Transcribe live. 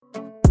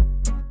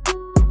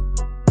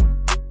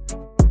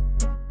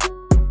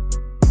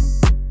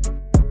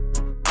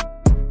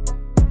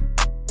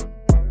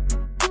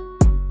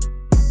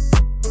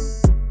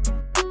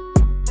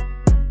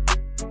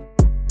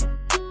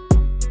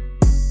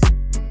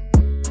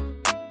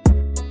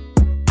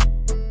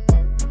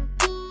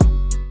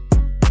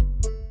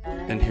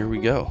And here we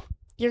go.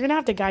 You're going to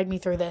have to guide me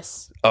through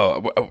this.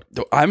 Oh,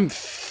 I'm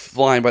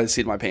flying by the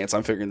seat of my pants.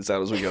 I'm figuring this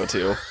out as we go,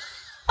 too.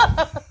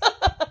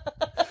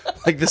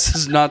 Like, this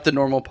is not the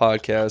normal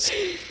podcast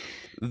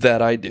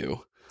that I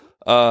do.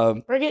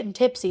 We're getting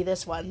tipsy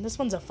this one. This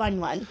one's a fun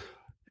one.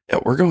 Yeah,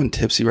 we're going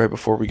tipsy right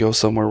before we go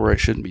somewhere where I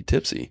shouldn't be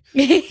tipsy.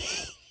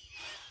 It's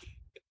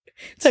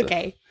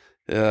okay.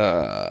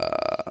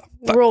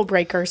 Rule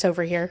breakers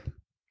over here.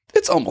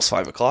 It's almost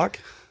 5 o'clock.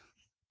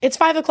 It's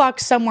 5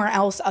 o'clock somewhere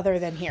else other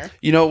than here.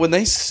 You know, when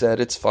they said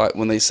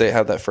when they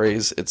have that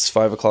phrase, it's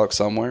 5 o'clock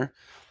somewhere,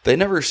 they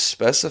never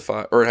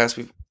specify, or it has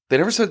to be, they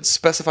never said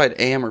specified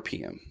AM or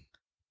PM.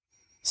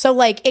 So,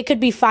 like, it could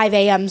be 5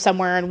 a.m.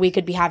 somewhere and we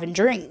could be having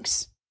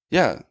drinks.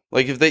 Yeah.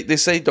 Like, if they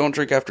say don't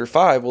drink after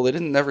 5, well, they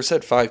never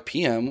said 5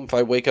 p.m. If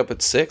I wake up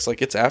at 6,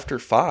 like, it's after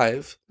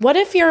 5. What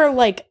if you're,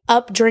 like,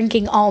 up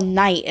drinking all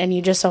night and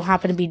you just so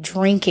happen to be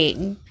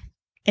drinking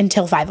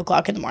until 5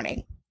 o'clock in the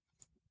morning?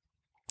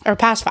 Or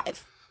past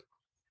 5?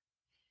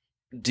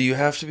 Do you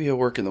have to be at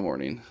work in the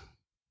morning?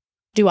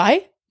 Do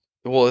I?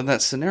 Well, in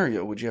that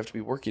scenario, would you have to be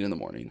working in the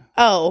morning?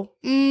 Oh,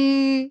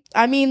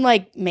 I mean,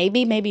 like,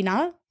 maybe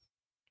not.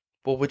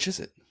 Well, which is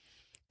it?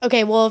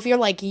 Okay, well, if you're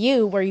like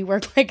you, where you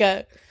work like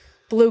a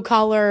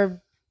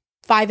blue-collar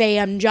 5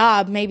 a.m.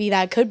 job, maybe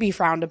that could be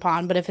frowned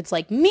upon. But if it's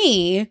like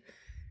me,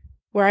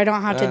 where I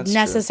don't have to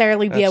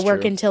necessarily be at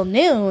work until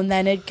noon,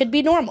 then it could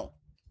be normal.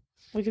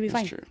 We could be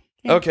fine. True.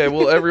 Yeah. Okay,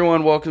 well,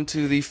 everyone, welcome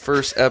to the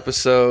first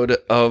episode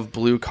of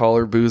Blue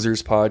Collar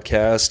Boozers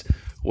podcast,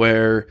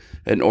 where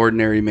an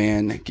ordinary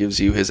man gives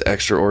you his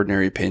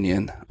extraordinary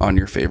opinion on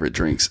your favorite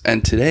drinks.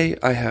 And today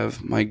I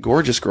have my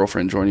gorgeous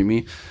girlfriend joining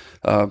me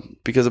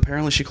because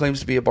apparently she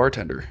claims to be a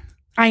bartender.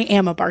 I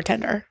am a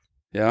bartender.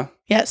 Yeah?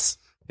 Yes.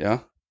 Yeah?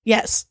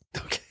 Yes.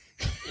 Okay.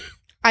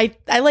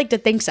 I like to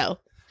think so.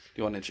 Do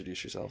you want to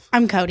introduce yourself?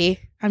 I'm Cody.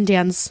 I'm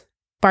Dan's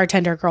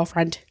bartender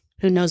girlfriend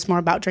who knows more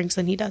about drinks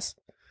than he does.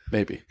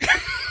 Maybe.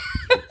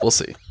 We'll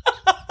see.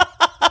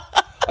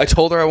 I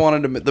told her I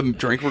wanted the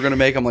drink we're going to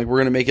make. I'm like, we're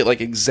going to make it like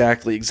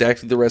exactly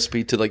the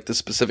recipe to like the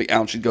specific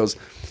ounce. She goes,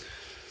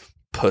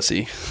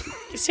 pussy.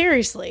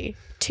 Seriously.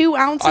 2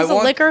 ounces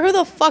of liquor? Who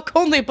the fuck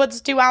only puts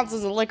 2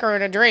 ounces of liquor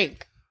in a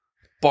drink?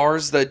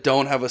 Bars that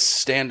don't have a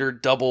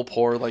standard double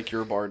pour like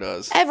your bar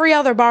does. Every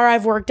other bar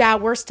I've worked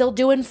at, we're still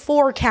doing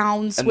 4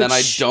 counts. And then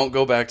I don't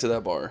go back to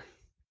that bar.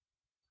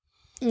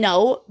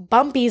 No,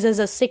 Bumpy's is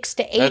a 6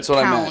 to 8 That's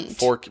what count. I meant.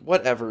 4,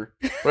 whatever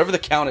the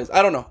count is.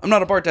 I don't know. I'm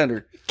not a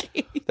bartender.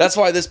 That's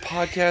why this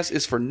podcast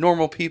is for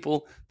normal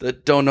people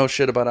that don't know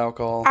shit about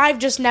alcohol. I've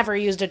just never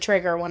used a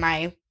trigger when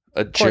I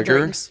pour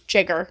drinks.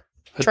 Trigger.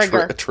 A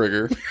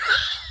trigger.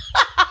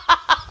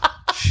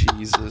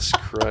 Jesus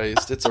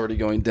Christ. It's already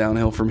going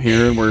downhill from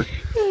here, and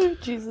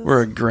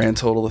we're a grand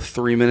total of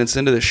 3 minutes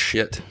into this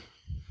shit.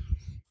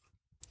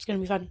 It's going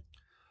to be fun.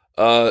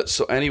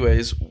 So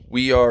anyways,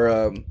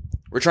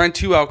 we're trying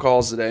 2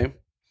 alcohols today.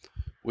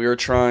 We are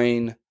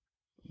trying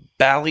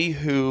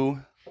Ballyhoo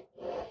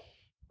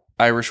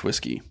Irish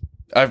whiskey.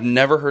 I've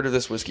never heard of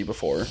this whiskey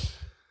before.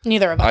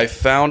 Neither have I. I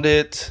found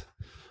it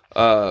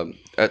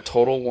at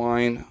Total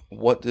Wine.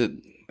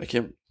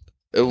 It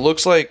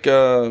looks like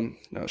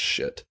no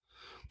shit.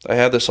 I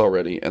had this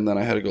already, and then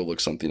I had to go look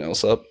something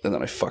else up, and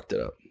then I fucked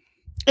it up.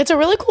 It's a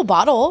really cool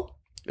bottle.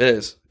 It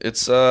is.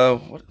 It's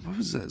what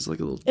was that? It's like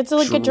a little. It's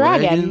like a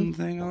dragon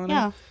thing on it.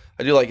 Yeah.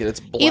 I do like it. It's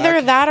black.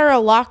 Either that or a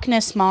Loch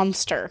Ness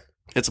monster.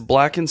 It's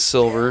black and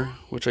silver,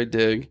 which I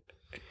dig.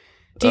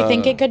 Do you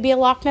think it could be a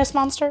Loch Ness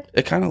monster?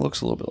 It kind of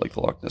looks a little bit like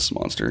the Loch Ness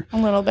monster. A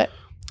little bit.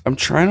 I'm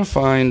trying to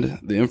find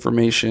the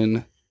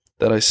information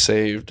that I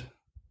saved.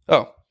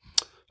 Oh.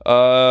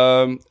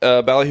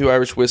 Ballyhoo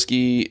Irish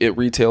whiskey, it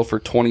retailed for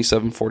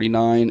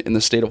 $27.49 in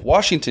the state of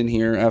Washington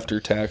here after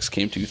tax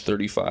came to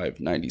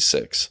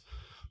 $35.96.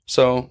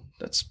 So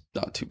that's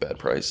not too bad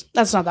price.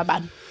 That's not that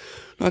bad.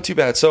 Not too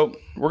bad. So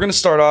we're going to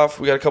start off.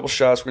 We got a couple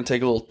shots. We're going to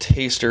take a little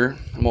taster.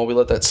 And while we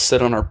let that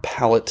sit on our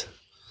palate,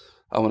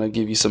 I want to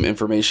give you some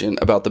information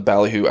about the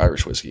Ballyhoo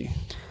Irish whiskey.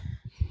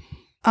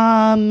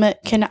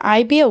 Can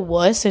I be a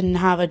wuss and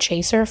have a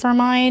chaser for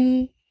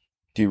mine?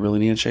 Do you really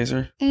need a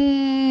chaser?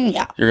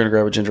 Yeah. You're going to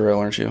grab a ginger ale,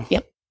 aren't you?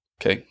 Yep.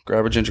 Okay,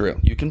 grab a ginger ale.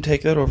 You can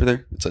take that over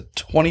there. It's a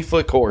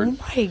 20-foot cord. Oh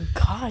my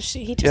gosh.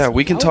 Yeah,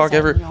 we can talk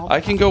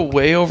I can go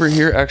way over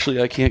here.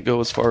 Actually, I can't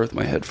go as far with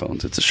my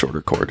headphones. It's a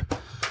shorter cord.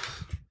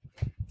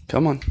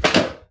 Come on.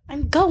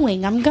 I'm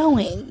going.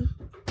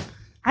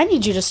 I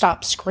need you to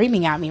stop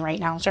screaming at me right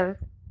now, sir.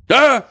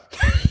 Ah!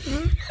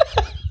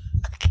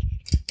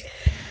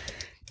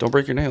 Don't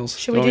break your nails.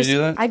 Should we do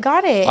that? I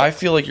got it. I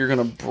feel like you're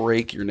going to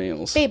break your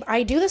nails. Babe,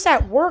 I do this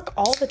at work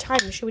all the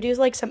time. Should we do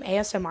like some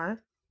ASMR?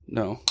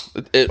 No.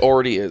 It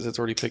already is. It's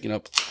already picking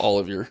up all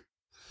of your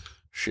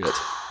shit.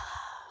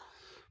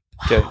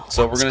 Okay,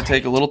 so we're going to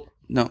take a little...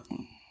 No.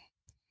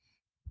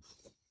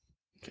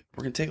 Okay,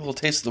 we're going to take a little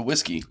taste of the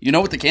whiskey. You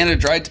know what the Canada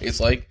Dry tastes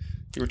like.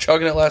 You were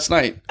chugging it last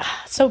night.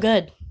 So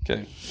good.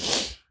 Okay.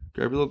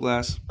 Grab your little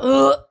glass.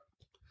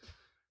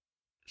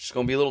 Just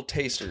going to be a little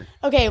taster.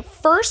 Okay,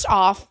 first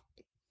off,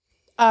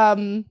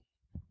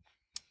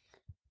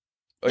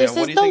 This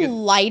is the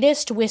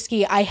lightest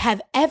whiskey I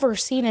have ever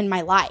seen in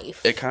my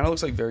life. It kind of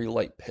looks like very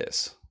light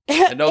piss.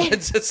 No,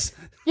 it's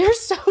You're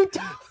so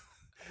dumb.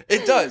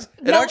 It does.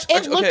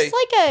 It looks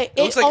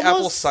like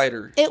apple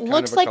cider. It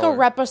looks like a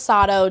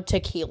reposado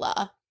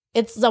tequila.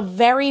 It's a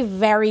very,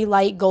 very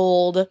light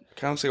gold.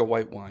 Kind of looks like a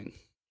white wine.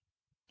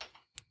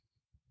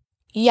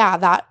 Yeah,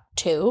 that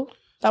too.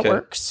 That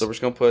works. So we're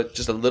just going to put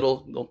just a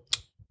little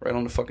right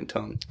on the fucking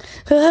tongue.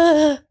 Just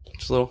a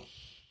little.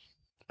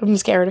 I'm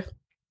scared.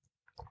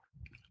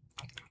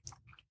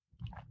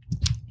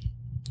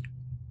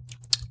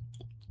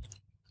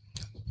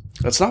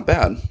 That's not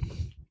bad.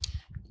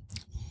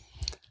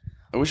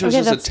 I wish it was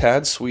just a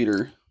tad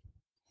sweeter.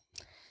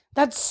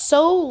 That's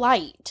so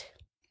light.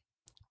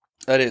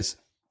 That is.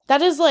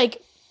 That is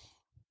like...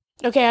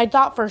 Okay, I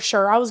thought for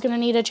sure I was going to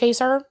need a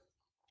chaser.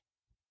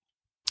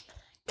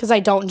 Because I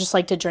don't just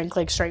like to drink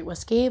like straight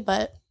whiskey,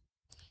 but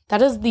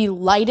that is the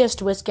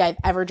lightest whiskey I've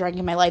ever drank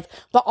in my life.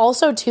 But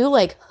also too,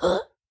 like...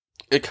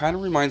 It kind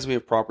of reminds me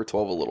of Proper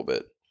 12 a little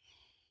bit.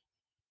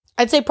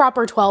 I'd say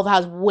Proper 12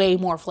 has way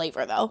more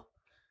flavor though.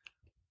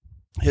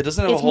 It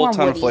doesn't have a whole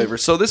ton of flavor.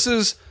 So this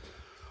is...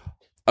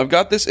 I've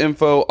got this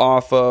info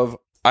off of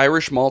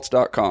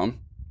irishmalts.com.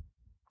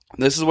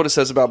 This is what it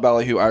says about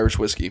Ballyhoo Irish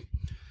Whiskey.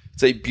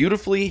 It's a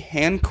beautifully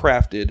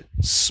handcrafted,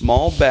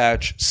 small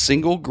batch,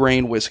 single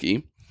grain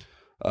whiskey.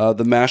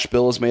 The mash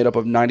bill is made up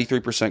of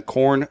 93%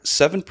 corn,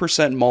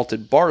 7%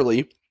 malted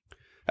barley.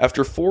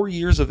 After 4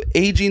 years of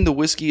aging, the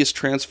whiskey is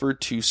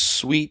transferred to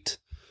sweet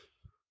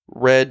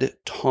red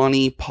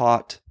tawny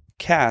pot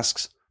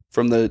casks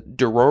from the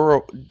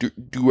Douro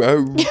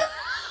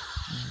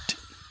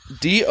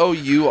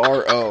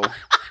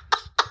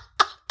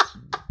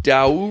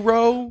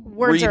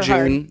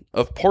region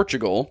of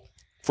Portugal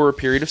for a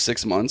period of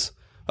 6 months.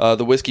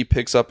 The whiskey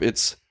picks up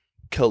its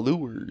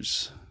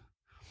colours.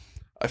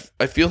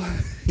 I feel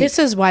this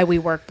is why we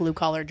work blue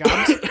collar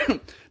jobs.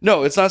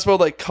 No, it's not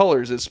spelled like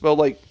colors. It's spelled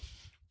like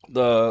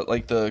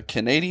the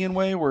Canadian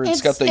way, where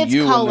it's got the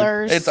U.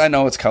 Colors. I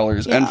know it's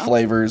colors and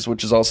flavors,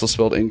 which is also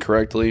spelled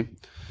incorrectly.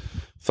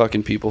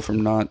 Fucking people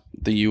from not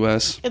the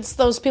U.S. It's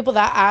those people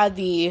that add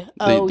the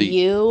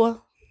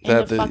OU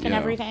into fucking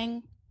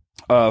everything.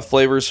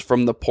 Flavors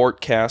from the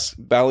port cask.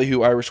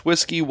 Ballyhoo Irish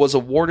Whiskey was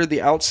awarded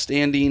the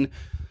outstanding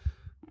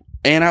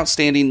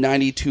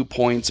 92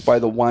 points by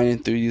the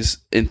Wine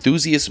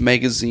Enthusiast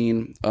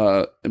magazine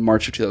in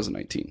March of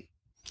 2019.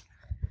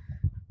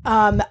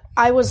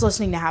 I was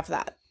listening to half of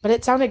that, but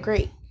it sounded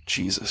great.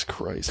 Jesus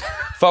Christ.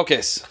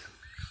 Focus.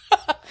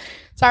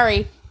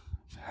 Sorry.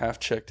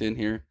 Half checked in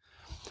here.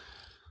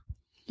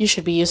 You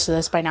should be used to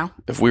this by now.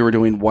 If we were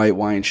doing white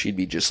wine, she'd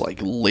be just like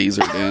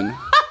lasered in.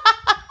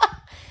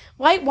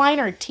 White wine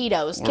or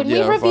Tito's? Can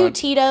we review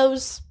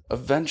Tito's?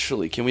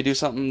 Eventually. Can we do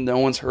something no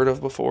one's heard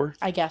of before?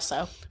 I guess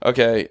so.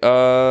 Okay.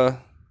 The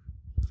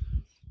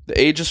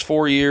age is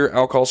 4 year.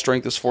 Alcohol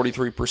strength is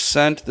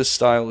 43%. This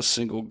style is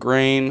single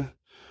grain.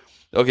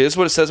 Okay, this is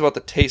what it says about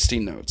the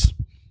tasting notes.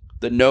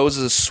 The nose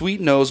is a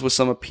sweet nose with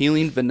some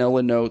appealing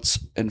vanilla notes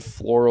and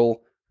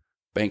floral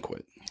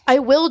banquet. I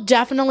will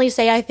definitely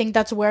say I think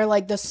that's where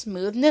like the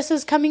smoothness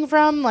is coming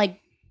from. Like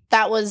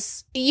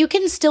you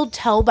can still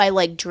tell by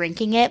like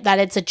drinking it that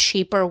it's a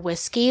cheaper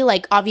whiskey.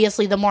 Like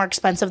obviously the more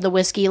expensive the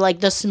whiskey, like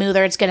the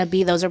smoother it's going to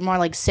be. Those are more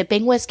like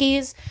sipping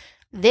whiskeys.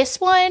 This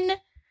one,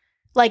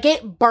 like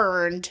it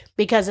burned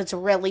because it's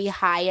really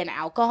high in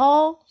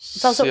alcohol.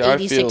 It's also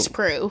 86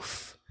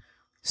 proof.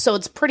 So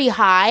it's pretty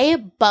high,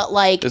 but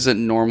like... Is it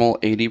normal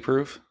 80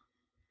 proof?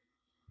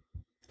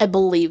 I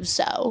believe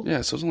so.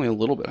 Yeah, so it's only a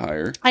little bit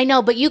higher. I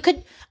know, but you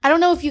could... I don't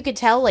know if you could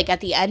tell, like, at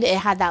the end, it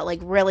had that, like,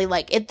 really,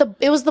 like... It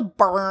was the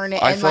burn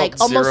and, like,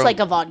 almost like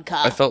a vodka.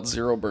 I felt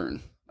zero burn.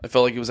 I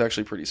felt like it was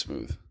actually pretty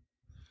smooth.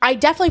 I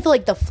definitely feel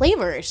like the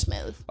flavor is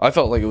smooth. I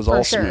felt like it was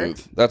all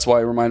smooth. That's why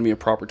it reminded me of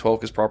Proper 12,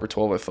 because Proper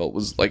 12 I felt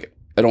was, like...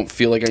 I don't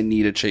feel like I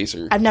need a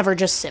chaser. I've never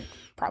just sipped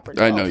Proper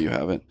 12. I know you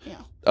haven't.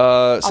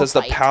 Yeah. It says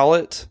the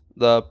palate...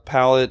 The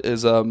palate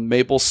is a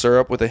maple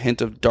syrup with a hint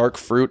of dark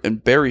fruit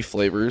and berry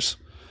flavors,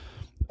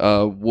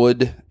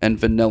 wood and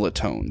vanilla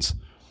tones.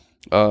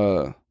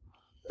 And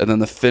then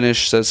the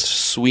finish says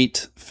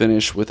sweet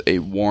finish with a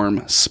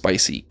warm,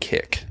 spicy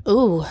kick.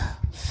 Ooh,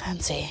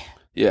 fancy.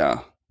 Yeah.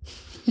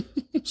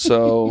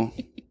 So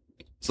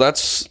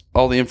that's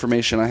all the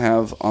information I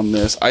have on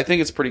this. I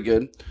think it's pretty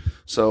good.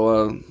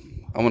 So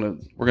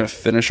we're gonna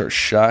finish our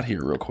shot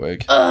here real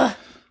quick. God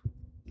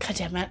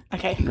damn it.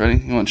 Okay. Ready?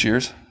 You want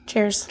cheers?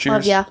 Cheers. Cheers.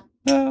 Love ya.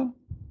 Yeah.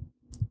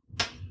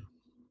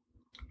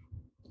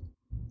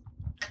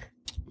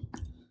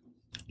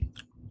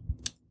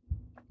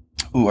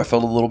 Ooh, I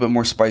felt a little bit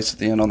more spice at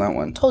the end on that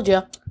one. Told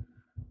you.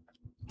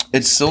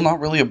 It's still not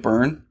really a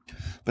burn,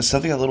 but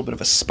still got a little bit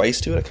of a spice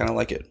to it. I kind of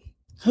like it.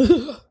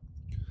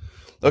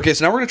 Okay,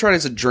 so now we're going to try it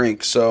as a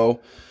drink. So,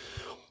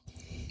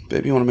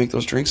 baby, you want to make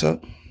those drinks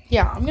up?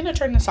 Yeah, I'm going to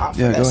turn this off.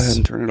 Yeah, go ahead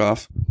and turn it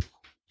off.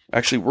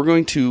 Actually, we're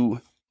going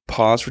to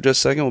pause for just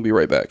a second. We'll be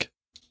right back.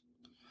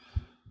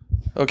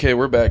 Okay,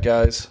 we're back,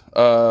 guys.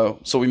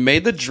 So we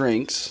made the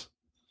drinks.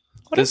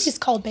 What are these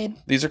called, babe?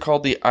 These are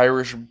called the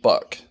Irish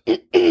Buck.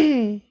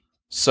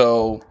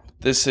 So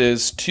this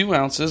is 2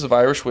 ounces of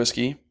Irish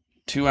whiskey,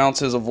 2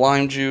 ounces of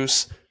lime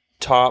juice,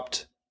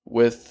 topped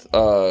with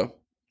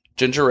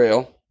ginger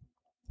ale,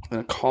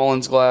 and a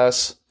Collins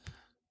glass.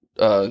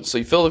 So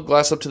you fill the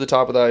glass up to the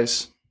top of the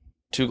ice.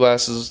 2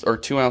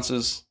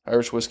 ounces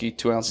Irish whiskey,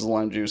 2 ounces of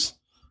lime juice,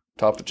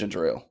 topped with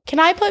ginger ale. Can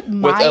I put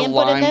my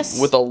input in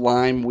this? With a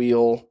lime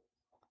wheel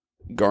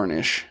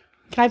garnish.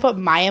 Can I put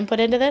my input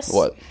into this?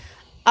 What?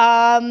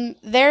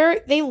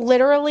 They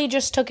literally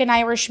just took an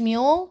Irish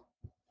mule,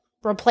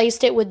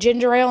 replaced it with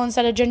ginger ale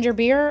instead of ginger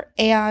beer,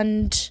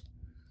 and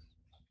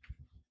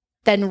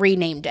then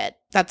renamed it.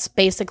 That's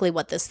basically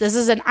what this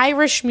is an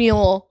Irish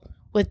mule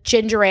with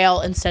ginger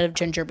ale instead of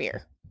ginger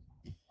beer.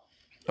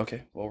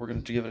 Okay, well, we're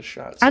going to give it a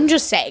shot. So. I'm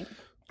just saying.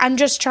 I'm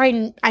just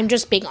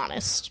being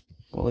honest.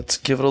 Well, let's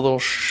give it a little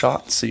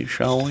shot, see,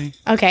 shall we?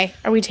 Okay.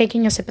 Are we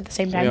taking a sip at the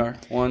same time? We are.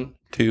 1,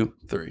 2,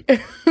 3.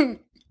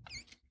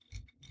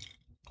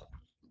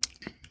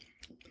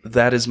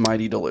 That is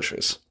mighty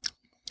delicious.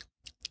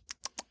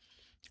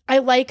 I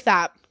like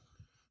that.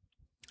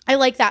 I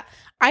like that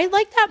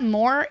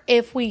more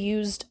if we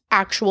used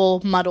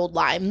actual muddled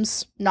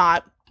limes,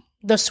 not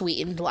the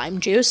sweetened lime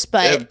juice.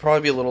 But it'd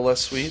probably be a little less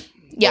sweet.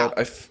 Yeah.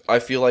 But I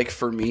feel like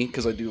for me,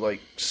 because I do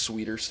like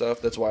sweeter stuff,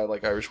 that's why I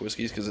like Irish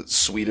whiskeys, because it's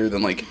sweeter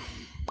than like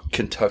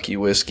Kentucky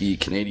whiskey,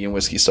 Canadian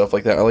whiskey, stuff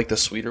like that. I like the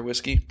sweeter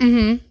whiskey.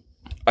 Mm-hmm.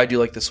 I do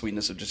like the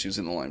sweetness of just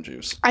using the lime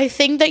juice. I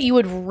think that you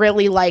would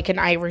really like an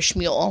Irish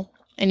mule,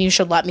 and you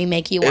should let me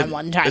make you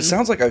one time. It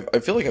sounds like I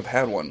feel like I've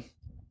had one.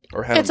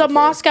 It's a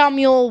Moscow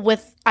Mule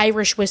with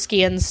Irish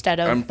whiskey instead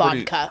of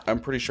vodka. I'm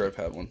pretty sure I've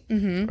had one.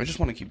 Mm-hmm. I just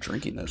want to keep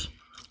drinking this.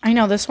 I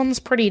know, this one's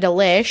pretty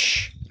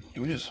delish.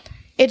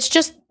 It's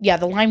just, the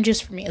lime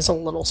juice for me is a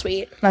little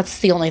sweet. That's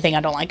the only thing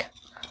I don't like.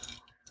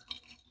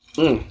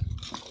 Mm.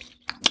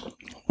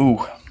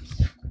 Ooh.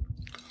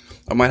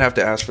 I might have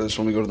to ask for this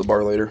when we go to the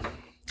bar later.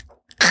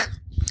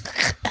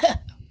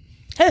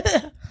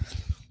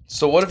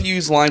 So what if you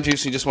use lime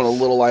juice and you just want a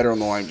little lighter on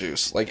the lime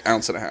juice? Like 1.5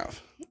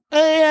 ounces?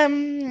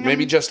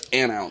 Maybe just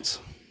an ounce.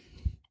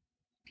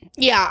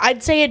 Yeah,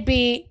 I'd say it'd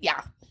be,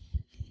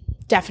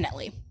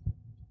 definitely.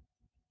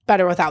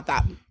 Better without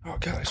that. Oh,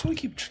 God, I just want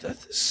to keep...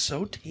 That is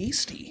so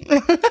tasty.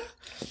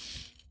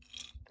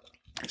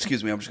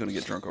 Excuse me, I'm just going to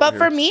get drunk over here. But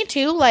for me,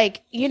 too,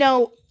 like,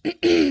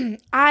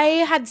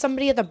 I had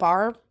somebody at the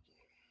bar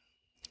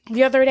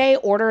the other day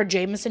order a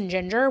Jameson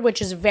Ginger,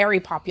 which is very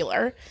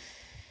popular.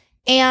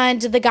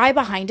 And the guy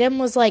behind him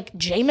was like,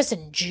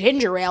 Jameson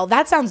Ginger Ale?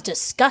 That sounds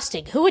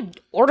disgusting. Who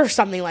would order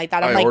something like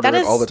that? I'm like, that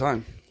is all the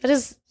time. That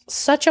is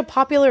such a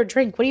popular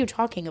drink. What are you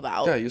talking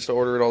about? Yeah, I used to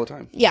order it all the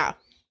time. Yeah.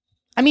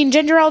 I mean,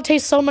 ginger ale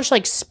tastes so much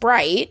like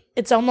Sprite.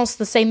 It's almost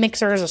the same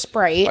mixer as a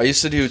Sprite. I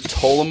used to do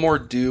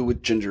Tullamore Dew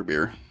with ginger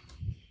beer.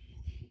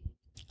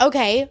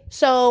 Okay,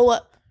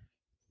 so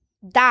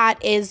that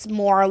is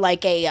more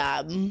like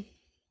a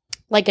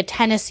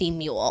Tennessee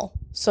Mule.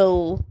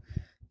 So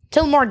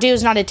Tullamore Dew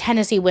is not a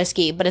Tennessee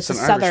whiskey, but it's a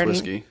southern Irish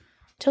whiskey.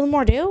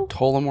 Tullamore Dew?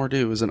 Tullamore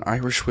Dew is an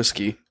Irish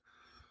whiskey.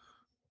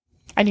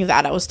 I knew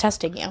that. I was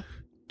testing you.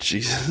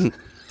 Jesus.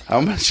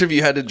 How much have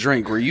you had to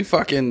drink? Were you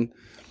fucking...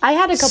 I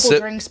had a couple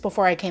drinks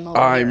before I came over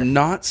here. I'm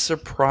not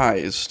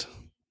surprised.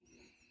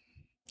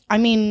 I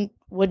mean,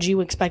 would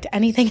you expect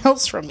anything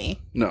else from me?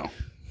 No.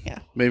 Yeah.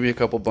 Maybe a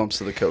couple bumps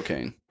of the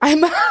cocaine. I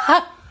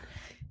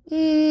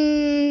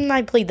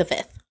plead the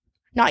fifth.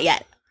 Not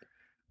yet.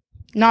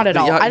 Not at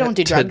all. I don't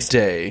do drugs.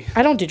 Today.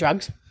 I don't do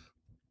drugs.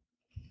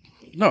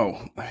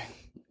 No.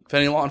 If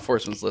any law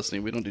enforcement's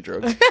listening, we don't do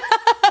drugs.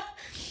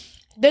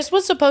 This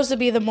was supposed to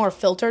be the more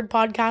filtered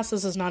podcast.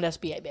 This is not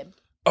SBA, babe.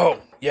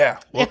 Oh, yeah.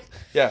 Well,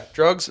 yeah.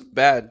 Drugs,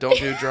 bad. Don't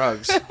do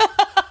drugs.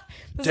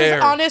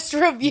 This honest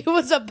review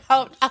is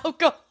about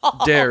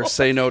alcohol. Dare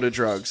say no to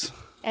drugs.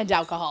 And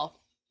alcohol.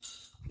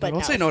 But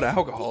don't say no to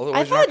alcohol.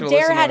 I thought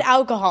Dare had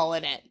alcohol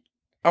in it.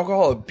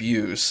 Alcohol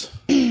abuse.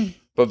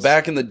 But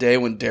back in the day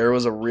when Dare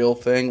was a real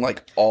thing,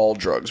 like all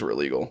drugs were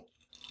illegal.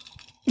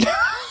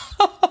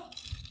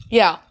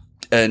 Yeah.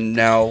 And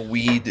now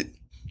weed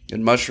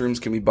and mushrooms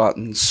can be bought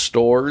in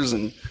stores,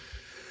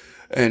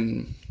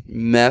 and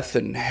meth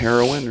and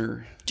heroin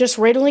are just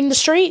riddling the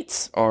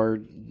streets. Are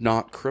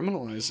not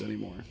criminalized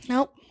anymore.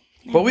 Nope.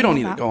 But we don't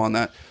need to go on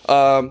that.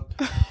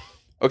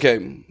 Okay,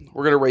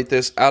 we're going to rate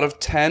this out of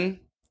 10.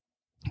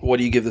 What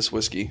do you give this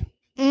whiskey?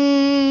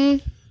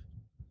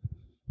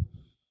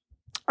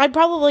 I'd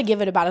probably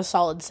give it about a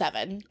solid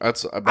 7.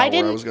 That's about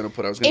where I was going to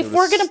put it. I was going to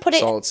give it a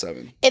solid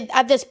 7.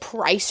 At this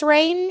price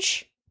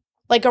range,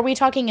 like, are we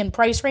talking in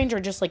price range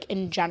or just like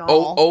in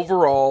general?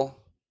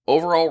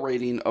 Overall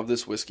rating of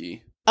this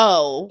whiskey.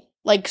 Oh,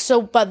 like,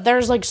 so, but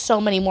there's like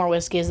so many more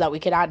whiskeys that we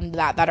could add into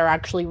that are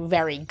actually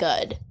very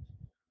good.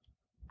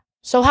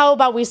 So how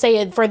about we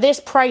say for this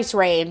price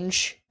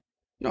range?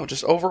 No,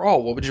 just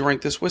overall, what would you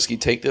rank this whiskey?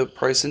 Take the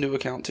price into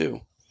account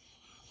too.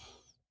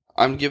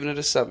 I'm giving it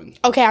a 7.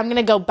 Okay, I'm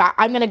gonna go back.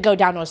 I'm gonna go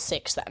down to a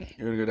 6 then.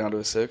 You're gonna go down to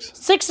a 6?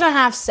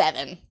 6.5,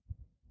 7.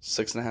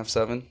 6.5,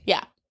 7?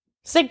 Yeah,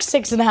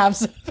 6.5,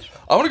 7.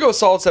 I'm going to go with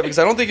solid 7 because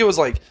I don't think it was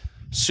like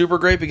super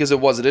great because it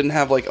didn't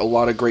have like a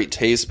lot of great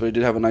taste, but it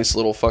did have a nice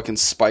little fucking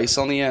spice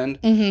on the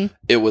end. Mm-hmm.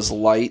 It was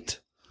light.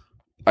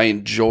 I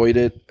enjoyed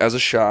it as a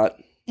shot.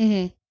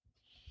 Mm-hmm.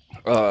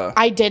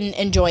 I didn't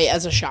enjoy it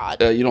as a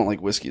shot. You don't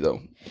like whiskey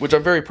though, which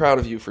I'm very proud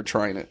of you for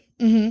trying it.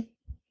 Mm-hmm.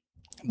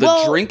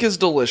 The drink is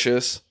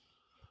delicious.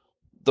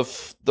 The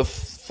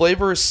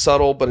flavor is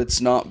subtle, but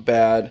it's not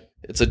bad.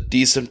 It's a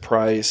decent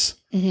price.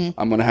 Mm-hmm.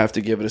 I'm gonna have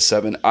to give it a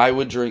 7. I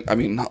would drink. I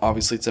mean,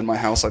 obviously it's in my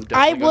house. I'm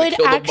definitely gonna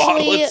kill the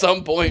bottle at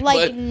some point.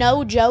 Like,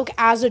 no joke,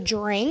 as a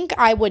drink,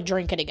 I would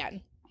drink it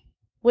again.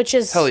 Which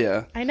is hell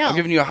yeah. I know. I'm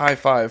giving you a high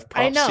five.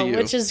 Props to you.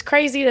 Which is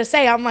crazy to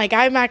say. I'm like,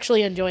 I'm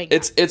actually enjoying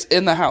it. It's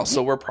in the house,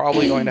 so we're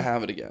probably going to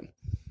have it again.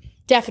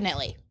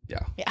 Definitely.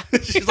 Yeah.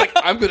 She's like,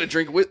 I'm gonna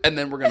drink and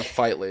then we're gonna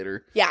fight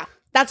later. Yeah.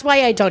 That's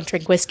why I don't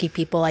drink whiskey,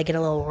 people. I get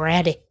a little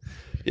ratty.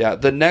 Yeah,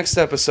 the next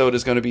episode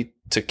is going to be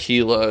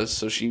tequila,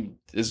 so she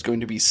is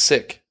going to be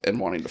sick and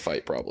wanting to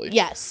fight, probably.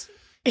 Yes.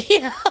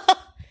 Yeah.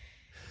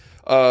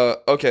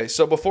 Okay,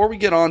 so before we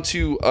get on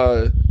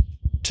to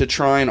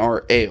trying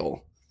our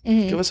ale,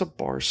 give us a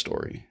bar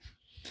story.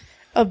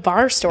 A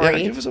bar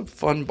story? Yeah, give us a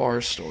fun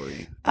bar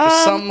story.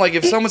 Something like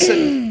if someone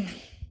said,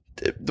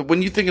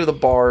 when you think of the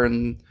bar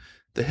and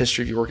the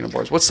history of you working in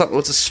bars, what's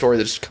a story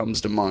that just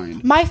comes to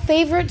mind? My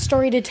favorite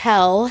story to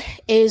tell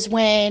is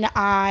when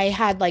I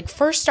had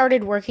first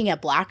started working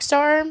at Black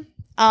Star.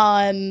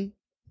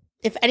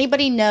 If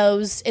anybody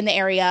knows in the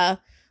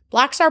area,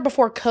 Black Star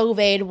before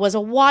COVID was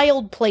a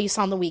wild place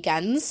on the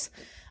weekends.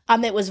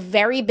 It was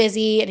very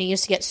busy and it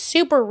used to get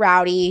super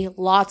rowdy,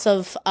 lots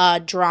of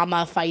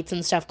drama, fights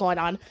and stuff going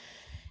on.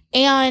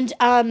 And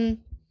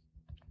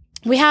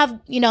we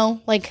have,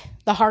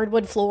 the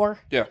hardwood floor.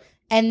 Yeah.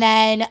 And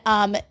then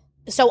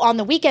so on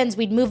the weekends,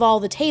 we'd move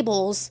all the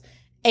tables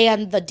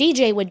and the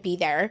DJ would be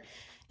there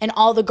and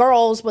all the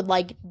girls would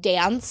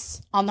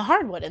dance on the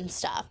hardwood and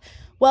stuff.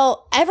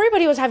 Well,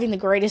 everybody was having the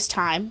greatest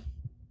time.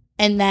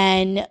 And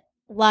then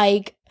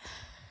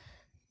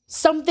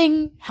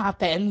something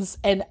happens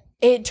and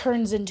it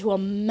turns into a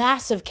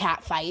massive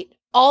cat fight.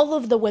 All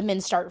of the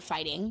women start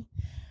fighting.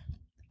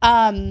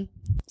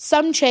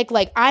 Some chick,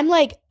 I'm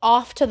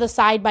off to the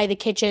side by the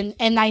kitchen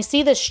and I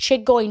see this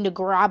chick going to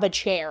grab a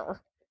chair.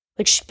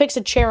 She picks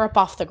a chair up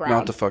off the ground.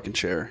 Not the fucking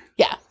chair.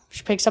 Yeah.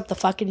 She picks up the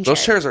fucking chair.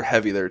 Those chairs are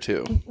heavy there,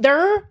 too.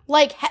 They're,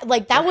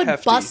 that they're would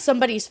hefty. Bust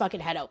somebody's fucking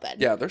head open.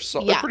 Yeah, they're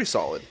pretty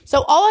solid.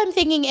 So all I'm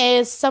thinking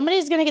is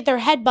somebody's going to get their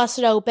head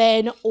busted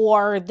open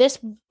or this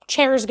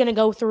chair is going to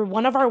go through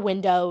one of our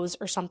windows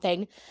or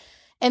something.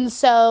 And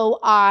so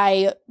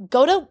I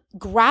go to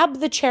grab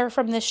the chair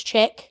from this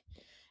chick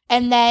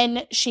and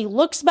then she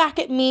looks back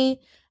at me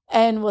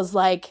and was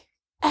like,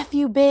 F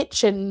you,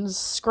 bitch, and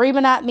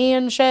screaming at me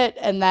and shit.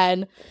 And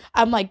then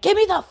I'm like, give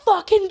me the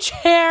fucking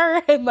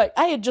chair. And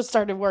I had just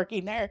started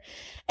working there.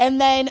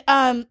 And then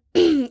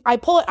I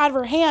pull it out of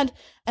her hand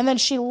and then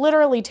she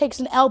literally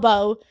takes an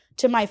elbow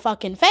to my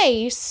fucking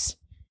face.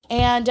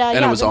 And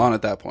it was on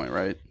at that point,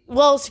 right?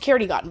 Well,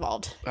 security got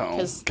involved.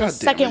 Oh, God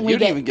damn it. You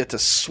didn't even get to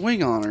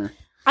swing on her.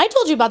 I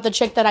told you about the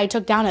chick that I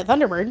took down at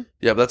Thunderbird.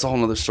 Yeah, but that's a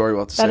whole other story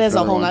about the That is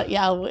a whole nother.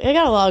 Yeah, I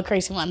got a lot of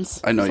crazy ones.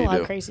 I know you do. A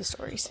lot of crazy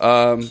stories.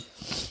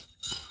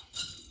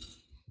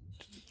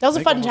 That was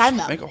a fun time,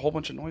 though. Make a whole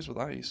bunch of noise with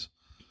ice.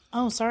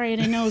 Oh, sorry. I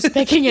didn't know it was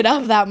picking it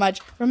up that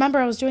much. Remember,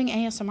 I was doing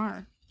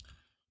ASMR.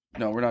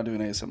 No, we're not doing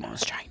ASMR. I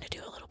was trying to do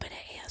a little bit of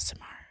ASMR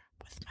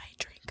with my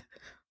drink.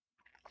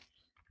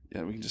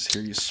 Yeah, we can just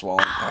hear you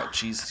swallow. Oh,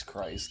 Jesus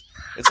Christ.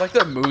 It's like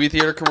the movie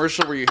theater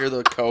commercial where you hear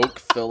the Coke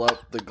fill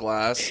up the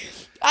glass.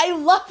 I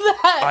love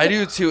that. I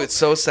do, too. It's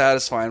so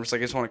satisfying. I'm just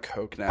like, I just want a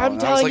Coke now. I'm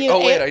telling you, oh,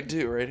 wait, I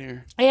do right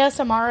here.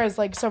 ASMR is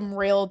some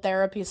real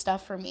therapy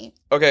stuff for me.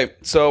 Okay,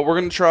 so we're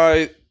going to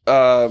try...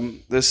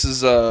 this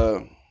is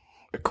a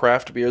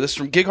craft beer. This is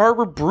from Gig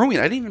Harbor Brewing.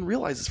 I didn't even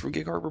realize it's from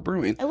Gig Harbor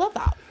Brewing. I love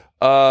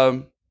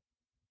that.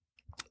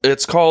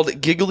 It's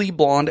called Giggly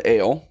Blonde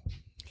Ale.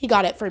 He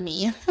got it for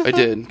me. I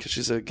did, because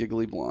she's a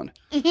giggly blonde.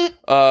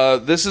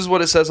 Mm-hmm. This is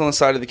what it says on the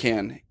side of the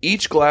can.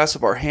 Each glass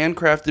of our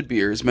handcrafted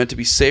beer is meant to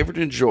be savored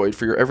and enjoyed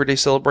for your everyday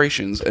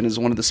celebrations and is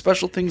one of the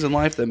special things in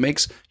life that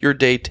makes your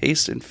day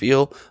taste and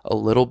feel a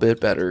little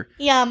bit better.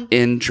 Yum.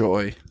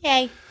 Enjoy.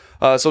 Yay.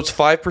 So it's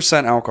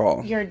 5%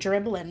 alcohol. You're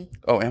dribbling.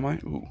 Oh, am I?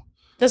 Ooh.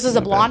 This is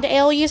a blonde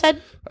ale, you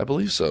said? I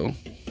believe so.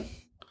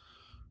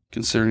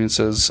 Considering it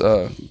says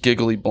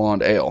Giggly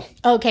Blonde Ale.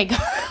 Okay.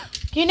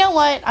 You know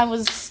what? I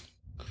was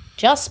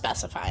just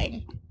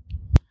specifying.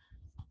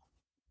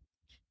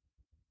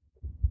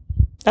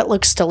 That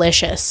looks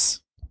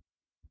delicious.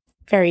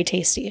 Very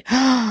tasty.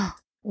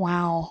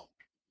 Wow.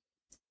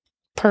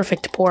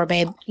 Perfect pour,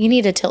 babe. You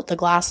need to tilt the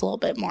glass a little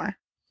bit more.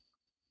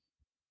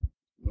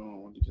 No, I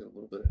want to get a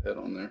little bit of head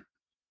on there.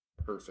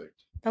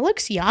 Perfect. That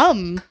looks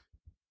yum.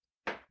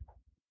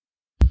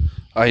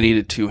 I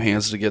needed 2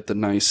 hands to get the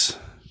nice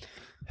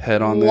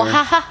head on there.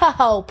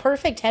 Wow,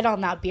 perfect head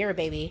on that beer,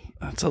 baby.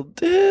 I'd say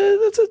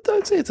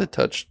it's a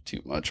touch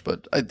too much,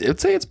 but I'd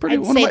say it's pretty.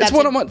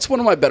 It's one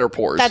of my better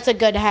pours. That's a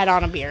good head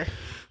on a beer.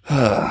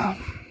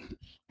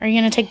 Are you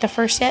going to take the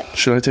first sip?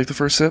 Should I take the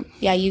first sip?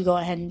 Yeah, you go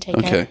ahead and take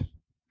it. Okay.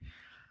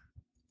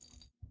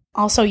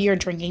 Also, you're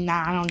drinking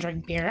that. I don't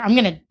drink beer. I'm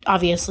going to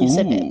obviously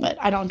sip it, but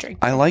I don't drink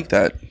beer. I like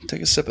that.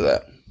 Take a sip of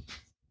that.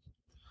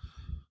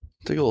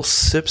 Take a little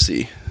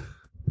sipsy.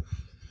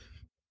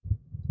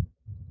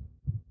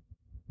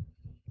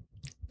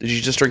 Did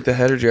you just drink the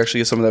head or did you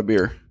actually get some of that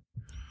beer?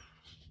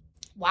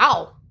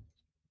 Wow.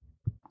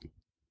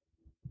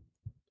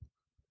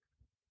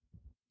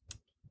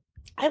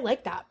 I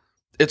like that.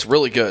 It's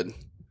really good.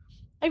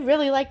 I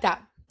really like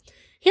that.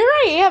 Here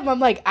I am. I'm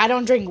like, I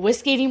don't drink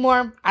whiskey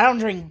anymore. I don't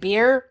drink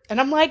beer. And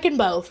I'm liking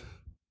both.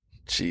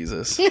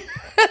 Jesus.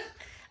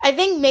 I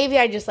think maybe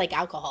I just like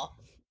alcohol.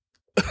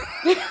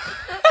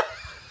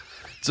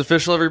 It's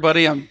official,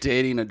 everybody. I'm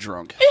dating a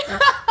drunk.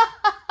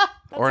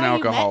 Or an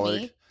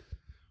alcoholic.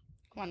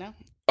 Come on now.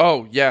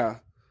 Oh, yeah.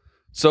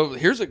 So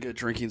here's a good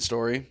drinking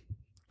story.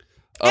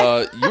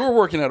 You were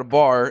working at a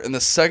bar, and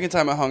the second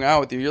time I hung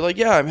out with you, you're like,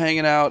 yeah, I'm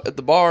hanging out at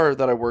the bar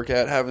that I work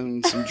at,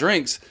 having some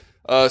drinks.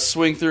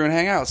 Swing through and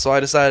hang out. So I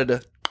decided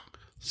to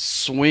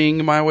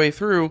swing my way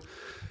through.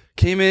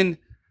 Came in.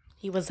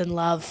 He was in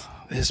love.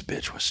 This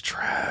bitch was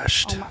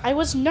trashed. Oh I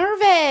was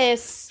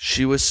nervous.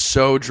 She was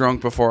so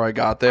drunk before I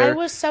got there. I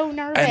was so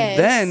nervous. And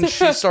then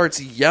she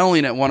starts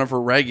yelling at one of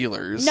her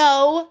regulars.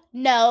 No.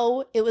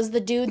 It was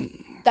the dude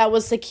that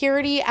was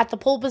security at the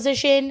pole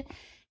position.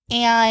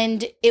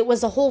 And it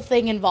was a whole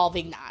thing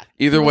involving that.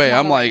 Either way,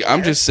 I'm like,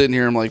 I'm just sitting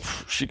here. I'm like,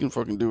 she can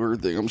fucking do her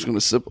thing. I'm just going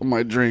to sip on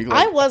my drink.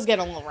 Like, I was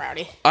getting a little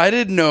rowdy. I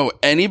didn't know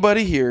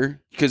anybody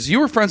here because you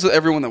were friends with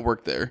everyone that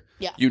worked there.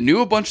 Yeah. You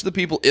knew a bunch of the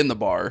people in the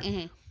bar.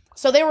 Mm-hmm.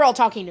 So they were all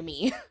talking to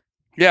me.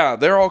 Yeah,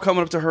 they're all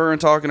coming up to her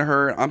and talking to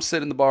her. I'm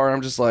sitting in the bar and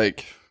I'm just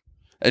like,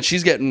 and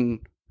she's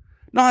getting,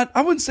 I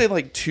wouldn't say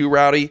like too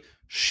rowdy.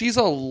 She's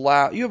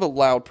you have a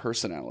loud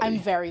personality. I'm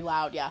very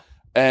loud, yeah.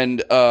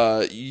 And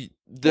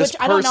this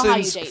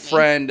person's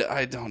friend,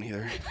 I don't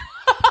either.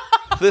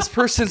 This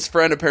person's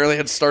friend apparently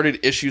had started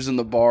issues in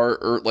the bar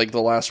or like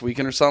the last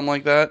weekend or something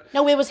like that.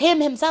 No, it was him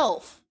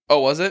himself.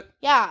 Oh, was it?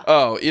 Yeah.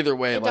 Oh, either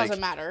way, it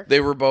doesn't matter. They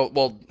were both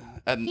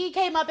and he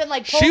came up and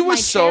like pulled she my was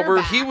chair sober.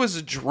 back. He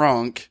was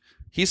drunk.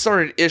 He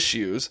started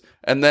issues,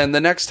 and then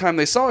the next time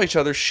they saw each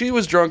other, she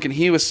was drunk and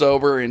he was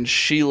sober, and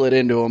she lit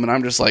into him. And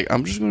I'm just like,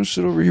 I'm just gonna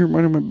sit over here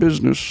minding my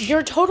business.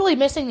 You're totally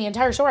missing the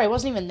entire story. I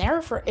wasn't even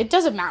there for. It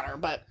doesn't matter,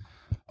 but.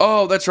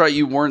 Oh, that's right.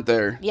 You weren't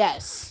there.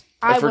 Yes.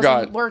 I forgot.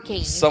 Wasn't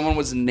working. Someone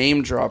was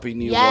name dropping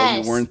you while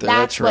you weren't there.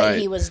 That's right. That's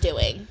what he was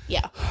doing.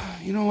 Yeah.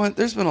 You know what?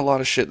 There's been a lot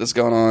of shit that's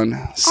gone on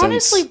since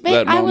honestly, that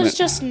moment. I was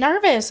just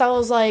nervous. I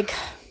was like,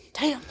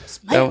 damn,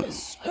 this man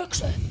is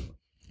sexy.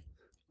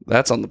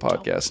 That's on the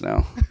podcast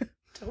now.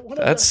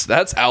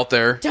 That's out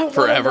there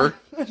forever.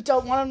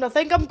 Don't want him to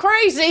think I'm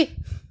crazy.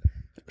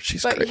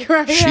 She's but here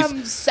I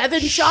am 7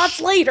 shots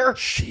later.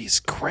 She's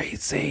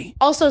crazy.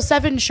 Also,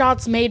 7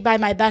 shots made by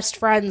my best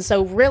friend,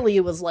 so really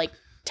it was like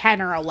 10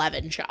 or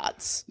 11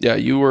 shots. Yeah,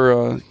 you were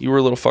a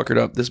little fuckered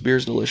up. This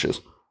beer's delicious.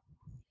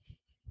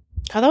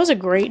 God, that was a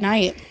great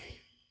night.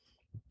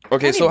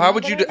 Okay, so how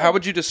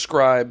would you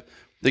describe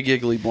the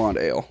Giggly Blonde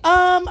Ale?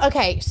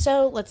 Okay,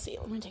 so let's see.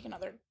 Let me take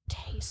another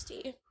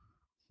tasty.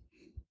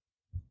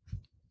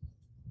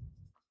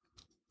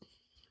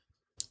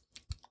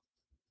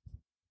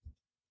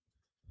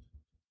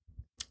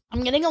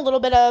 I'm getting a little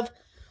bit of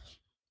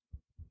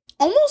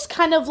almost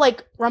kind of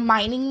like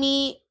reminding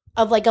me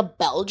of like a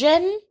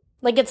Belgian.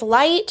 Like it's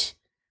light,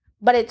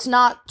 but it's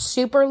not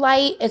super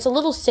light. It's a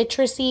little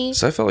citrusy.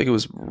 So I felt like it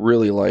was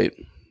really light.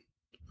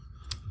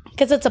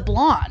 Because it's a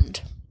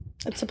blonde.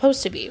 It's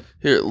supposed to be.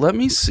 Here, let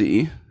me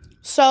see.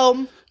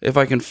 So. If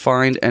I can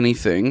find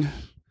anything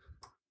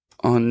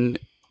on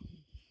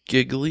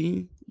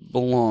Giggly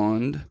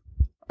Blonde.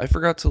 I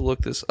forgot to look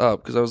this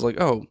up because I was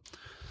like, oh.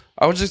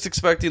 I was just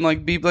expecting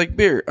like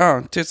beer. Oh,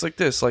 it tastes like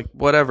this, like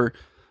whatever.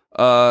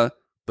 But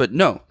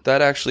no,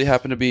 that actually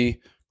happened to be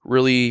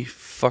really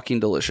fucking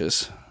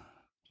delicious.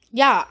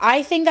 Yeah,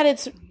 I think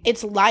that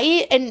it's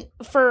light, and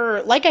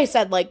for like I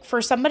said, like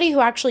for somebody who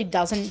actually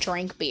doesn't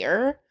drink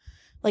beer,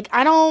 like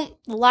I don't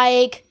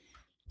like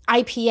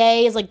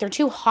IPAs, like they're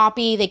too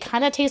hoppy. They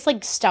kind of taste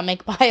like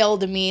stomach bile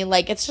to me.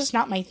 Like it's just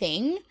not my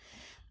thing.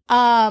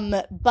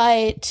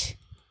 But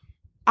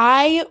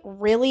I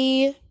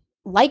really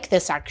like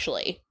this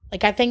actually.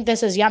 Like, I think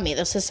this is yummy.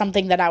 This is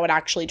something that I would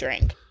actually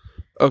drink.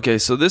 Okay,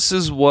 so this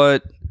is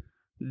what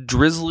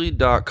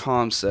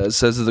Drizzly.com says. It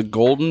says it's a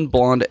golden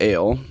blonde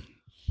ale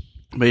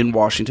made in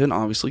Washington,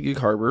 obviously Gig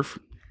Harbor.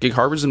 Gig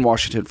Harbor's in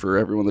Washington for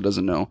everyone that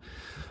doesn't know.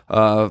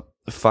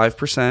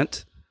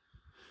 5%.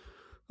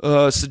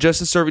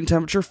 Suggested serving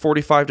temperature,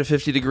 45 to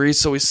 50 degrees.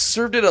 So we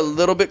served it a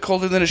little bit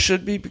colder than it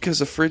should be because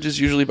the fridge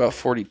is usually about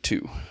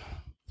 42.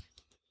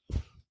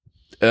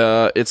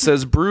 It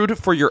says, brewed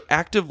for your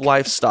active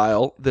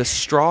lifestyle, this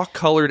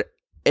straw-colored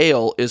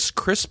ale is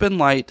crisp and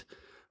light.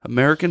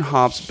 American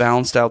hops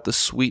balanced out the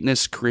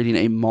sweetness, creating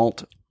a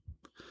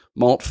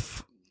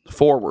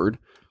malt-forward,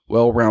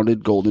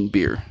 well-rounded golden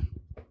beer.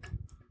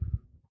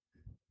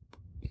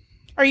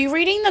 Are you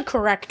reading the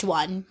correct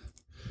one?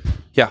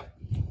 Yeah.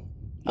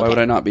 Why would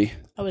I not be?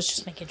 I was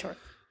just making sure.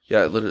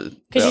 Yeah, literally.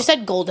 Because you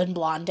said golden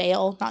blonde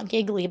ale, not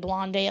giggly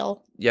blonde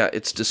ale. Yeah,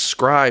 it's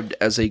described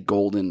as a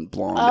golden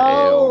blonde ale.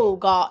 Oh,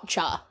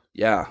 gotcha.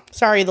 Yeah.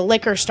 Sorry, the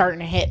liquor's starting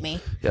to hit me.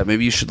 Yeah,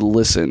 maybe you should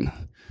listen.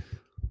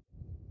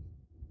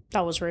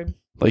 That was rude.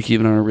 Like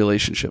even in a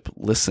relationship,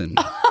 listen.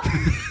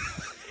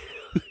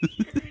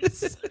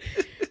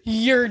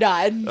 You're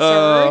done,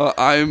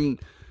 sir.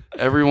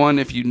 Everyone,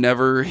 if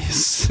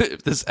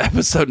this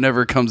episode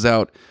never comes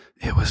out,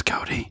 it was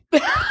Cody.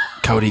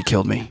 Cody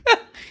killed me.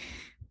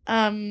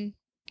 I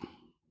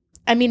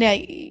mean,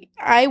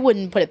 I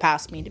wouldn't put it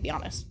past me, to be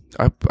honest.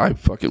 I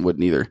fucking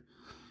wouldn't either.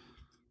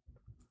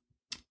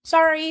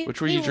 Sorry.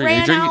 Which were you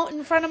drinking? Ran out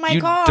in front of my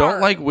car. You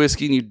don't like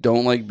whiskey and you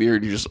don't like beer.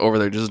 And you're just over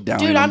there just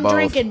downing Dude, them both. I'm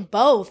drinking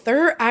both.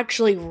 They're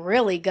actually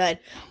really good.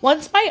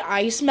 Once my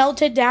ice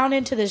melted down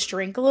into this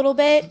drink a little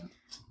bit,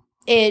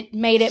 it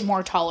made it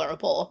more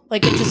tolerable.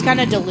 Like, it just kind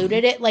of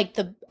diluted it, like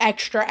the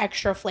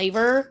extra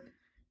flavor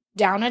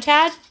down a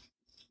tad.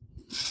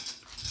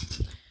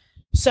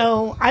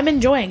 So I'm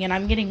enjoying it.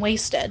 I'm getting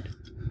wasted.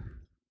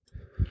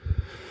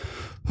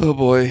 Oh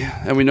boy.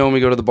 And we know when we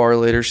go to the bar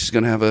later, she's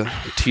going to have a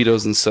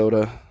Tito's and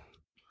soda.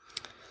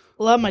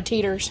 Love my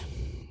Teeters.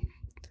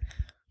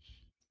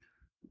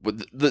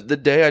 The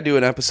day I do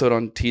an episode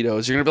on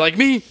Tito's, you're going to be like,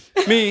 me.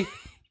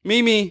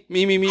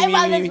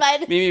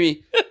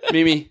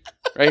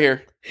 Right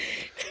here.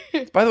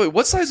 By the way,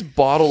 what size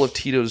bottle of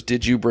Tito's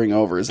did you bring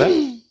over? Is that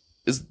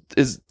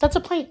is That's a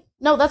pint.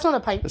 No, that's not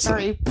a pint.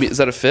 Sorry. Is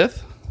that a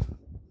fifth?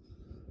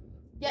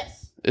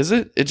 Yes. Is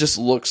it? It just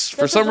looks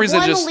for some reason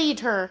 1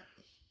 liter.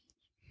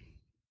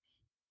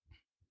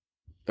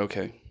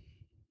 Okay.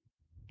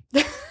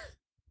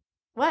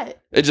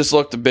 What? It just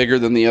looked bigger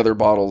than the other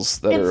bottles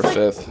that are a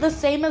fifth. The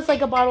same as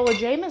like a bottle of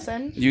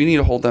Jameson. You need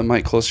to hold that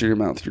mic closer to your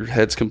mouth. Your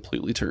head's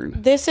completely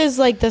turned. This is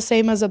like the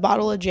same as a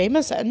bottle of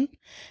Jameson.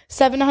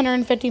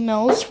 750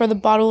 mils for the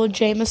bottle of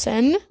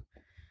Jameson.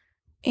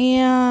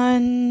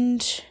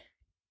 And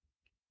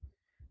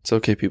it's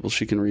okay, people.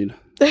 She can read.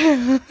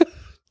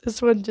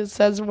 This one just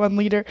says 1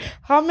 liter.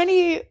 How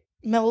many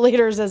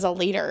milliliters is a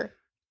liter?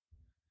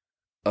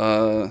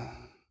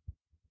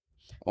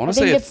 I want to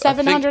say it's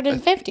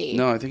 750.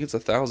 No, I think it's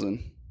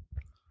 1,000.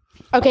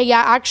 Okay,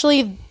 yeah,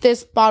 actually,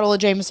 this bottle of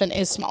Jameson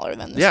is smaller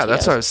than this. Yeah,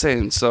 that's what I was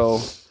saying.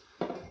 So,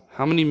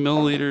 how many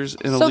milliliters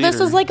in a liter? So this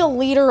is like a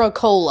liter of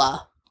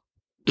cola.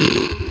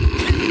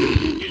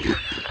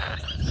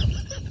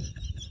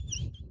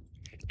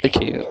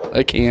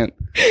 I can't.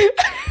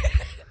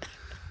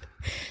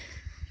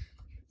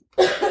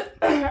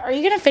 Are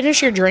you going to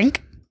finish your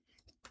drink?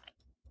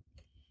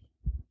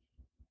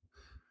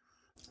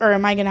 Or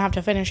am I going to have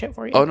to finish it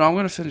for you? Oh, no, I'm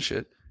going to finish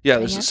it. Yeah,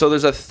 there's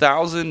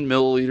 1,000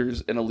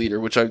 milliliters in a liter,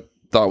 which I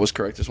thought was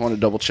correct. Just wanted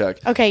to double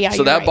check. Okay, yeah,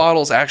 so that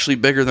bottle's actually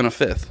bigger than a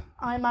fifth.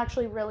 I'm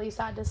actually really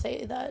sad to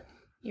say that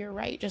you're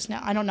right just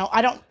now. I don't know.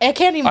 I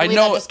can't even believe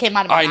that just came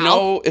out of my mouth. I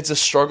know it's a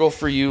struggle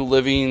for you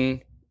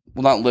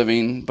not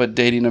living, but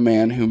dating a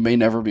man who may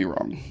never be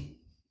wrong.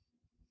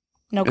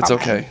 No comment. It's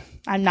okay.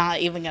 I'm not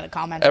even going to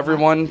comment.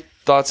 Everyone,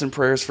 thoughts and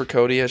prayers for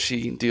Cody as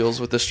she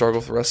deals with this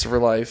struggle for the rest of her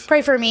life.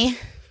 Pray for me.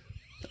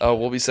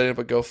 We'll be setting up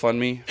a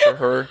GoFundMe for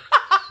her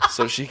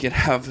so she can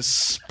have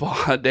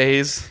spa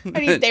days. I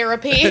need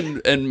therapy.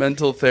 and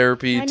mental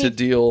therapy to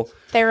deal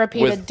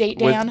to date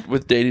Dan.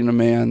 With dating a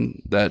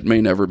man that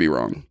may never be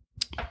wrong.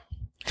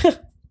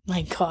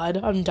 My God,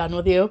 I'm done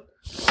with you.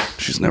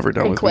 She's never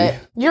done with me.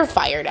 You're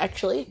fired,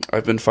 actually.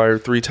 I've been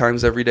fired 3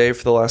 times every day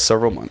for the last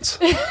several months.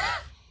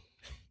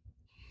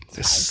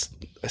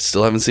 I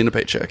still haven't seen a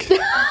paycheck.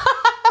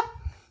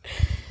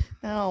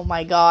 Oh,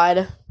 my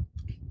God.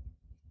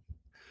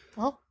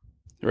 Well.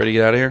 You ready to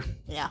get out of here?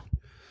 Yeah.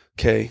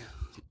 Okay.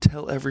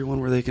 Tell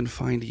everyone where they can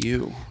find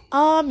you.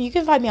 You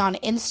can find me on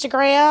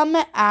Instagram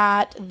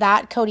at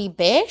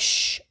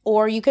thatcodybish,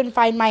 or you can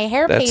find my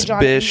hair page on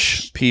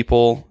Bish,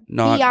 people,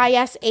 not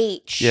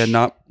BISH. Yeah,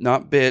 not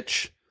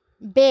bitch.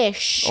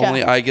 Bish.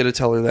 Only I get to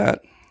tell her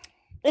that.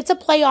 It's a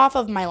play off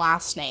of my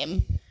last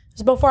name.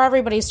 It's before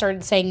everybody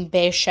started saying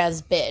bish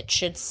as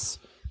bitch. It's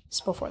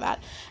before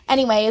that.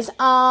 Anyways,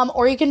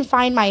 or you can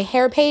find my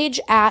hair page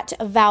at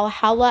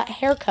Valhalla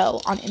Hair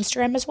Co. on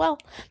Instagram as well.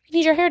 If you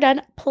need your hair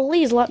done,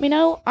 please let me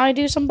know. I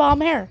do some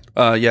bomb hair.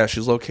 Yeah,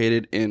 she's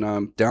located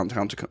in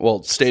downtown Tacoma.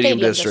 Well, Stadium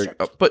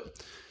District.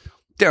 But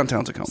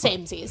downtown Tacoma.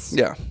 Samesies.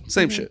 Yeah,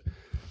 same shit.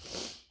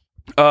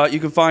 You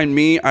can find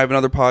me. I have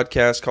another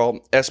podcast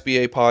called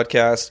SBA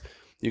Podcast.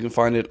 You can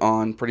find it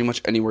on pretty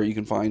much anywhere you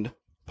can find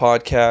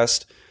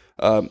podcast.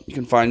 You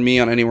can find me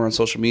on anywhere on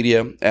social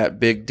media at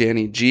Big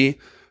Danny G.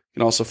 You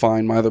can also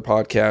find my other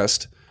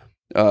podcast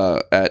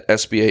at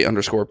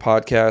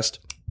SBA_podcast.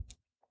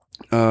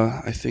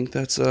 I think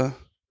that's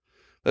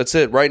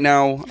it. Right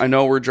now, I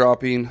know we're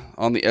dropping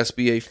on the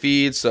SBA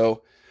feed,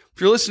 so if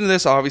you're listening to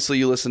this, obviously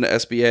you listen to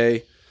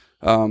SBA.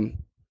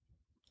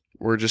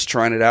 We're just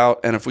trying it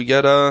out, and if we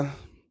get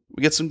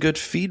some good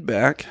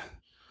feedback,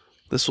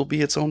 this will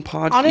be its own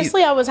podcast.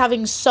 Honestly, I was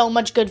having so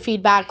much good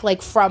feedback,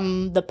 like,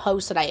 from the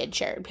posts that I had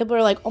shared. People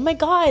were like, "Oh my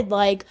God,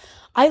 like,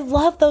 I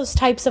love those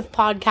types of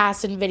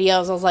podcasts and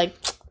videos." I was like,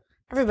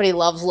 Everybody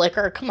loves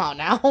liquor. Come on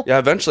now. Yeah,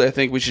 eventually I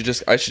think I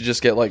should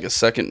just get like a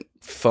second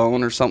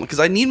phone or something. Because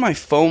I need my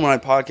phone when I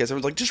podcast.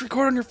 Everyone's like, just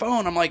record on your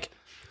phone. I'm like,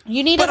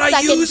 you need a second phone.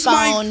 But I use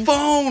my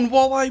phone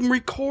while I'm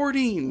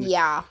recording.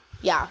 Yeah.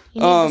 Yeah.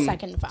 You need a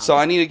second phone. So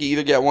I need to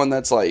either get one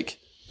that's like,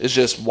 it's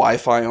just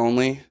Wi-Fi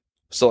only.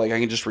 So like I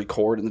can just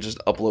record and just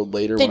upload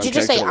later. Did you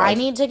just say I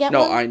need to get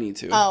one? No, I need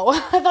to. Oh,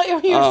 I thought you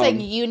were saying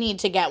you need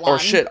to get one. Or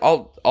shit,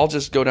 I'll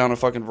just go down to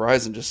fucking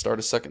Verizon and just start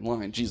a second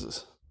line.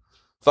 Jesus.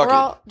 Fuck or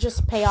I'll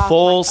just pay off.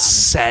 Full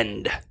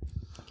send.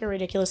 You're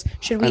ridiculous.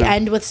 Should we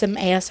end with some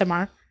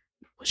ASMR?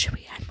 What should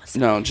we end with?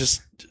 No,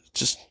 just.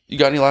 You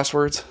got any last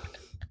words?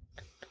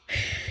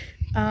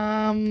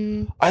 I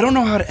don't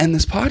know how to end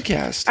this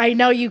podcast. I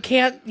know you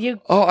can't.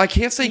 I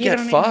can't say get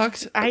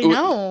fucked. I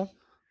know.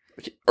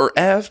 Or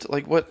effed.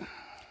 Like what?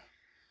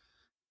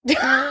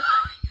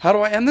 How do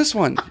I end this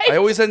one? I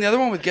always end the other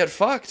one with get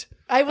fucked.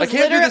 I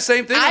can't do the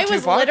same thing. I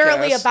was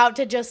literally about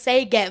to just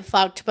say get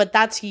fucked, but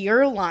that's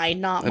your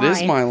line, not mine. It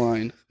is my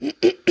line.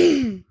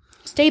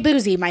 Stay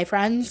boozy, my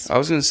friends. I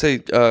was going to say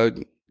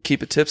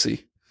keep it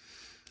tipsy.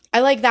 I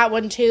like that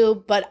one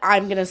too, but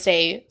I'm going to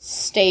say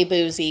stay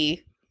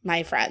boozy,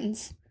 my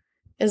friends.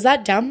 Is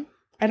that dumb?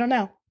 I don't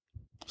know.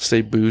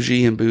 Stay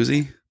bougie and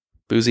boozy?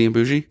 Boozy and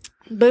bougie?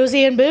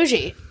 Boozy and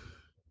bougie.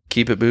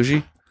 Keep it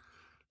bougie?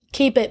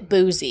 Keep it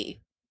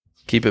boozy.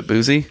 Keep it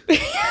boozy?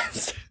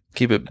 Yes.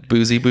 Keep it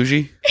boozy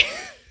bougie?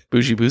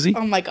 Bougie boozy?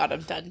 Oh my god,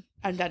 I'm done.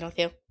 I'm done with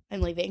you. I'm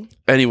leaving.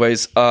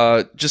 Anyways,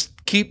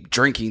 just keep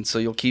drinking so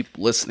you'll keep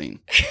listening.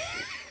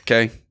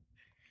 Okay?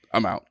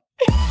 I'm out.